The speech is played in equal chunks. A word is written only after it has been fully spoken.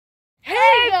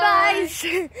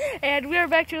guys, and we are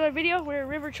back to another video. We're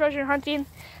river treasure hunting.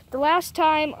 The last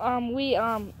time we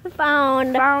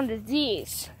found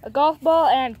these, a golf ball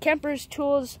and Kemper's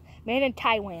tools made in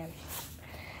Taiwan.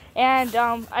 And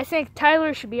I think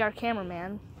Tyler should be our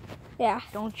cameraman. Yeah.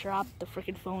 Don't drop the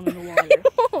freaking phone in the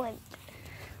water.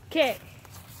 Okay,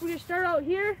 we're gonna start out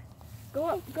here.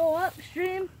 Go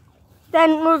upstream.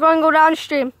 Then we're going to go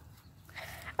downstream.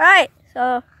 All right.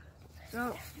 So,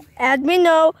 as we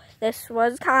know, this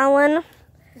was Colin.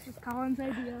 This is Colin's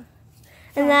idea.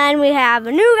 And then we have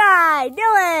a new guy,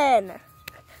 Dylan.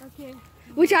 Okay.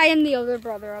 Which I am the older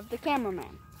brother of the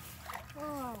cameraman.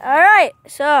 Oh. All right.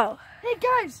 So. Hey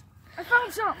guys, I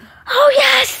found something. Oh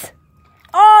yes.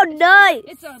 Oh nice.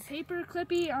 It's a paper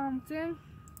clippy thing.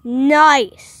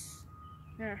 Nice.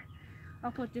 Here,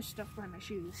 I'll put this stuff by my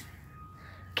shoes.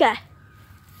 Okay.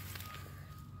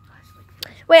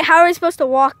 Wait, how are we supposed to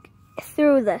walk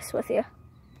through this with you?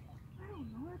 I don't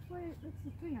know. That's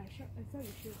the thing I thought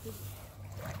you should.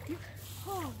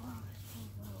 Oh wow, that's so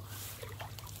low.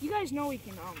 You guys know we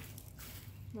can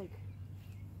like,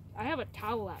 I have a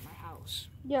towel at my house.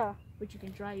 Yeah. But you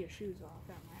can dry your shoes off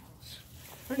at my house.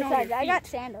 Or Besides, your I got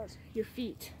feet. sandals. Your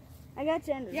feet. I got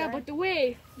sandals. Yeah, right? but the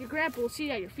way your grandpa will see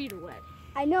that your feet are wet.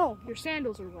 I know. Your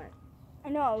sandals are wet. I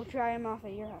know. I'll dry them off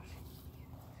at your house.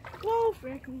 Whoa,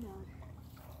 frankly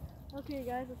not. Okay,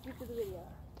 guys, let's get to the video.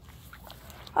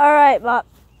 All right, but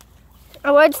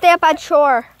I would stay up on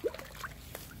shore.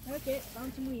 Okay,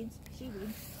 found some weeds.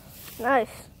 Seaweed.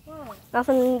 Nice. Whoa.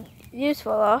 Nothing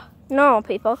useful though. Normal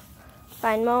people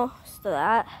find most of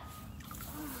that.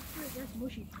 Oh, that's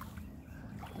mushy.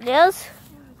 It is?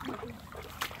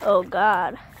 Oh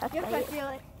God. That's Yep, I bad. feel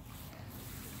it.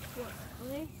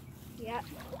 Really? Yeah.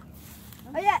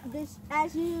 Oh yeah, this,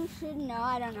 as you should know,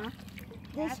 I don't know,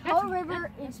 this whole river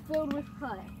is filled with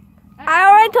clay. I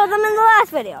already told them in the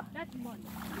last video. That's mud.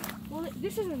 Well,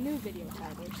 this is a new video,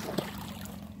 Tyler. So.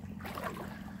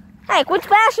 Hey, quit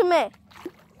bashing me.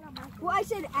 Well, I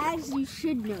said as you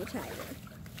should know, Tyler.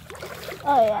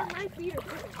 Oh yeah. My feet are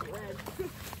freaking red.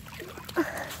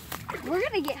 We're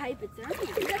gonna get hypothermia.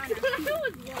 That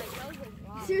was like,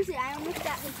 wow. Seriously, I almost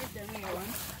got hypothermia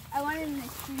once. I wanted in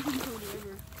this freezing cold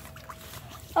river.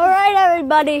 All right,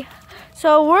 everybody.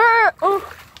 So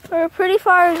we're pretty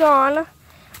far gone.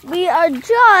 We are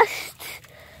just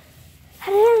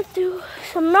heading through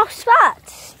some rough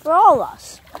spots for all of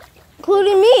us,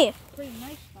 including me. Pretty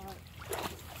nice spot.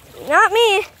 Not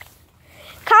me.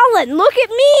 Colin, look at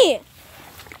me.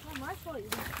 Not my fault you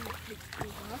didn't see it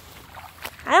off.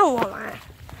 I don't want mine.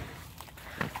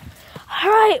 All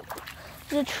right.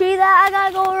 There's a tree that I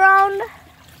gotta go around.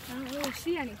 I don't really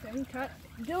see anything. Cut.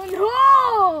 Dylan,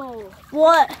 whoa!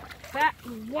 What?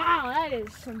 Wow, that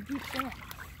is some deep sand.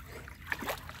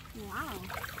 Wow.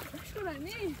 That's what I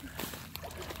mean.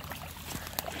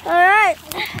 All right.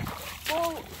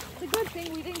 Well, it's a good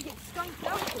thing we didn't get skunked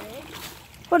out today.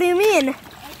 What do you mean? Like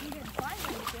we didn't find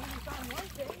anything. We found one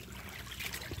thing.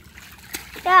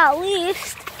 Yeah, at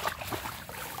least.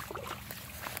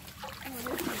 Oh,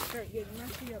 this is gonna start getting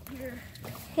messy up here.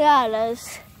 Yeah, it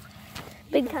is.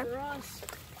 Big time. For us.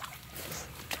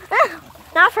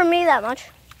 Not for me that much.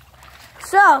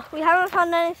 So, we haven't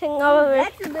found anything over there.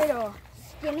 That's a little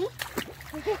skinny.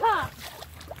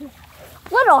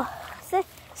 Little.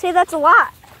 Say that's a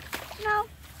lot. No,